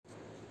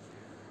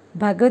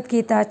Bhagavad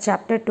Gita,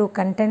 Chapter 2,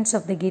 Contents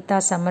of the Gita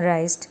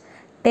summarized.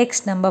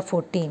 Text number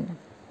 14.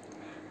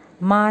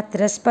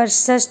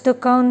 Matrasparsastu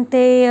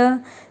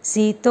kaunteya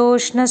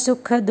sitoshna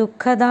sukha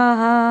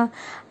dukkadaha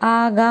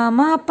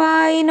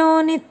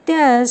agamapaino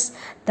nityas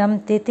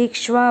tam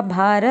titikshva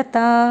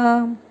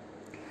bharata.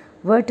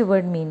 Word to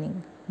word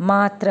meaning.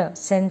 Matra,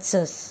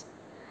 senses.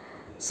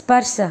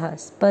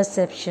 Sparsaha,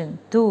 perception.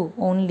 Tu,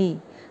 only.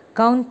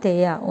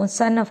 Kaunteya, O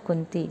son of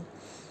Kunti.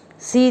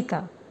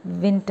 Sita,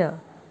 winter.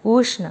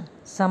 Ushna,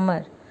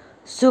 summer.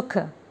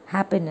 Sukha,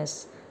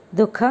 happiness.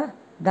 Dukha,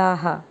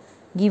 daha,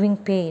 giving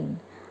pain.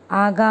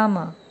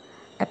 Agama,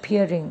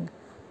 appearing.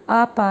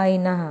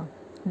 Apainaha,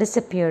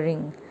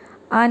 disappearing.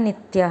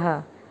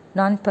 Anityaha,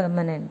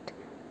 non-permanent.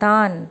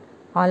 Tan,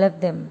 all of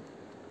them.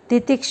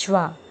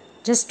 Titikshva,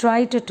 just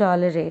try to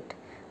tolerate.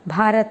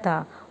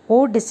 Bharata,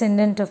 O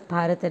descendant of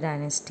Bharata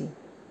dynasty.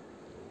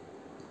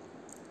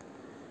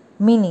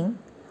 Meaning,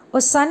 O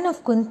son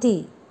of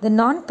Kunti, the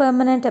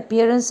non-permanent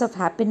appearance of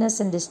happiness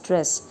and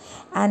distress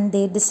and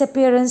their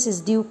disappearance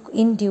is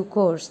in due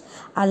course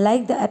are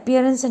like the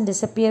appearance and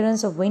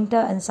disappearance of winter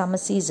and summer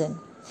season.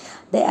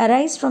 They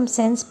arise from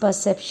sense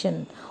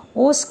perception,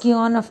 O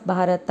scion of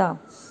Bharata,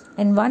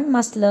 and one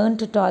must learn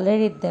to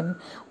tolerate them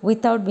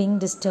without being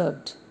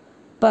disturbed.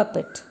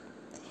 Purport.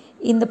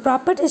 In the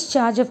proper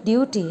discharge of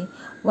duty,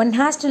 one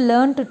has to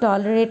learn to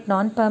tolerate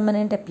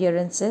non-permanent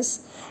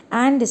appearances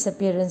and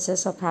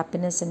disappearances of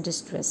happiness and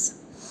distress.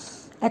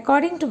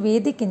 According to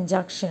Vedic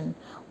injunction,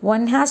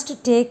 one has to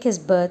take his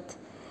bath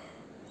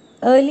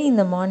early in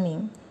the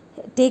morning,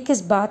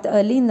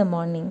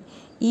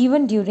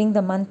 even during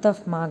the month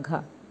of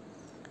Magha,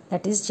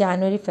 that is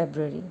January,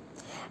 February.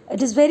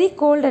 It is very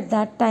cold at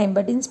that time,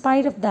 but in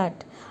spite of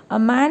that, a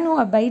man who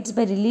abides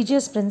by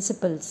religious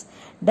principles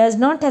does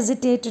not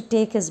hesitate to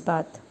take his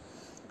bath.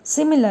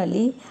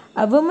 Similarly,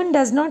 a woman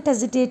does not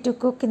hesitate to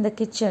cook in the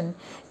kitchen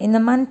in the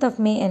month of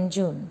May and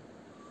June,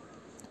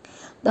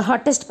 the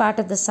hottest part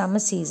of the summer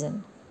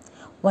season.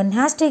 One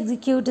has to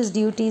execute his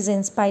duties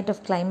in spite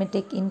of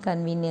climatic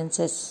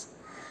inconveniences.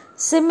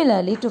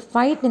 Similarly, to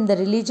fight is the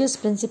religious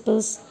principle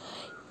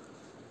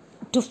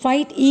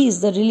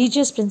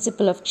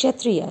of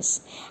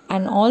Kshatriyas,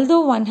 and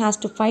although one has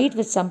to fight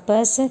with some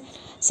person,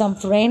 some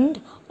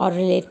friend or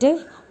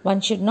relative,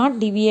 one should not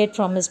deviate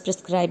from his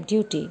prescribed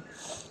duty.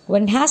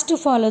 One has to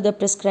follow the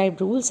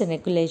prescribed rules and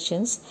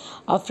regulations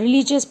of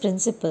religious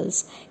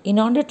principles in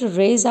order to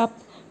raise up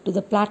to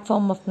the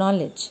platform of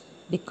knowledge,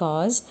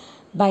 because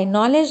by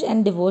knowledge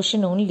and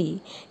devotion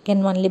only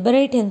can one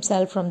liberate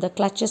himself from the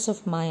clutches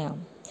of Maya.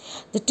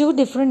 The two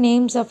different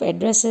names of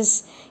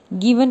addresses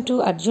given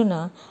to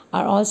Arjuna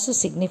are also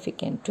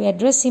significant. To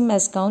address him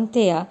as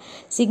Kaunteya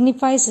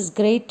signifies his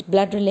great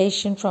blood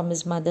relation from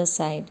his mother's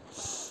side,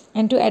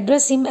 and to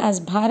address him as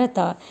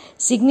Bharata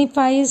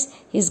signifies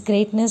his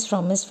greatness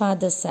from his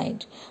father's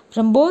side.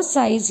 From both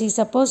sides, he is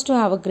supposed to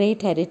have a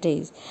great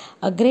heritage.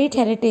 A great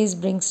heritage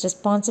brings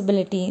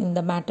responsibility in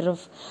the matter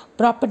of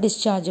proper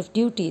discharge of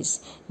duties.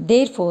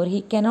 Therefore,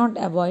 he cannot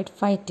avoid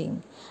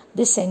fighting.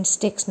 This ends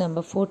text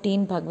number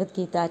 14, Bhagavad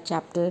Gita,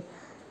 chapter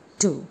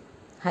 2.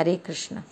 Hare Krishna.